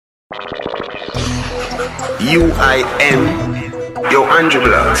UIM, yo Andrew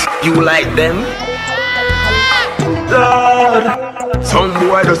Blocks, you like them? Lord, some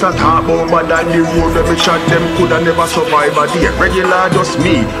boy just a talk about bad on the road. When me shot them coulda never survive a day. Regular just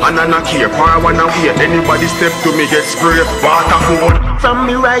me and I not care. Far one away, anybody step to me get spray. Water food. From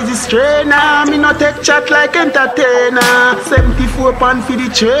me rise the strainer, me not take chat like entertainer. 74 pound for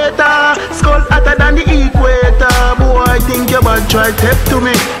the traitor, skull hotter than the equator. Boy, think you bad try step to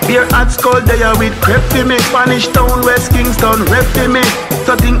me. Beer hot skull there with crepe for me. Spanish town, West Kingston, rep for me.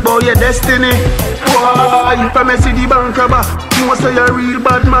 So think about your destiny. Boy, from me see the bank robber, most of your real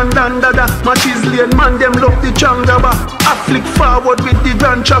bad man than dada. Matches lane man, them love the changaba. I flick forward with the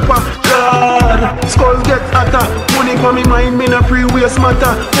grand chopper. God, skulls get hotter. Money for me mind, me no pre-waste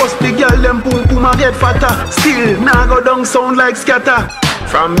matter. What's the girl, them pum pum a get fatter. Still, nah go down sound like scatter.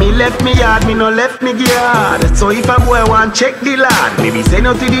 From me left me yard, me no left me yard. So if a boy want check the lad, maybe say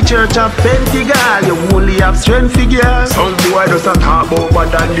no to the church of Pentagal. You only have strength figure. Some boy just a talk about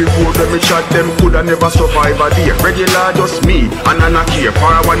bad on the road. When me shot them coulda never survive a day. Regular just me and I not care.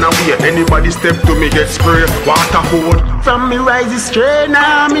 Far one away, anybody step to me get spray. Water food. From me rise the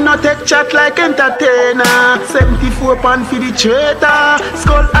strainer, me no take chat like entertainer. 74 pound for the traitor,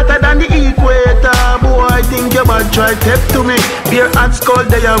 skull hotter than the equator. Boy, think you bad try step to me. Beer hot skull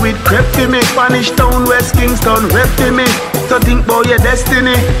there with crepe for me. Spanish town, West Kingston, rep for me. So think about your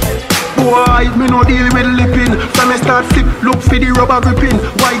destiny. Boy, me no deal with lipping. From me start flip, look for the rubber gripping.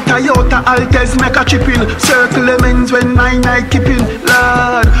 White Toyota Altes make a chipping. Circle lemons when night kipping.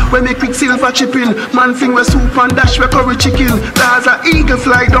 Lord, when me quick silver chipping. Man thing with soup and dash with curry chicken. There's a eagle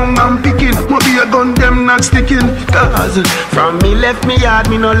fly down and picking. Maybe a gun them not sticking. Cause from me left me yard,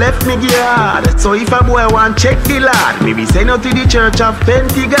 me no left me yard. So if a boy want check the lad, maybe say no to the church of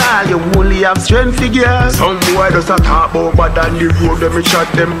Pentagal. You only have strength figures. Some boy just a talk about bad on the road. When me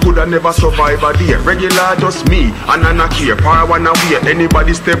shot them coulda never survive a day. Regular just me and I not care. Far one away,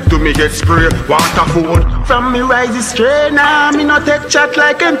 anybody step to me get spray. Water food. From me rise the strainer, me no take chat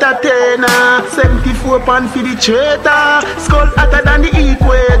like entertainer. 74 pound for the traitor, skull hotter than the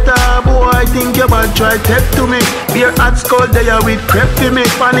equator. Boy, think you bad try step to me. Beer hot skull there with crepe for me.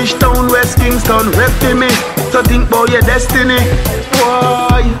 Spanish town, West Kingston, rep for me. So think about your destiny.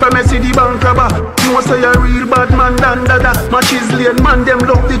 Boy, from me see the bank robber, most of your real bad man than dada. Matches lane man, them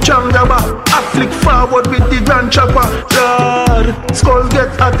love the changaba. I flick forward with the grand chopper. God, skulls get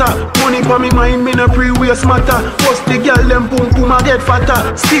hotter. Money for me mind, me no pre-waste matter. What's the girl, them pum pum a get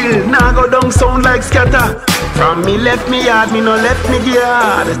fatter. Still, nah go down sound like scatter. From me left me yard, me no left me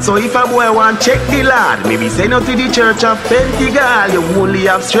yard. So if a boy want check the lad, maybe say no to the church of Pentagal. You only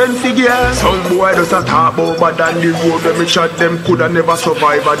have strength figures. Some boy just a talk about bad on the road. When me shot them coulda never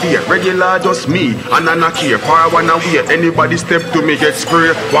survive a day. Regular just me and I not care. Far one away, anybody step to me get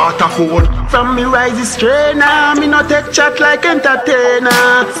spray. Water food. From me rise the strainer, me no take chat like entertainer.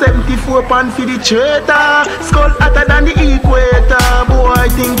 74 pound for the traitor, skull hotter than the equator. Boy,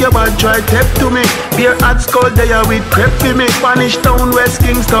 think you bad try step to me. Beer hot skull there with crepe for me. Spanish town, West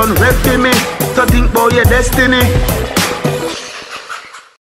Kingston, rep for me. So think about your destiny.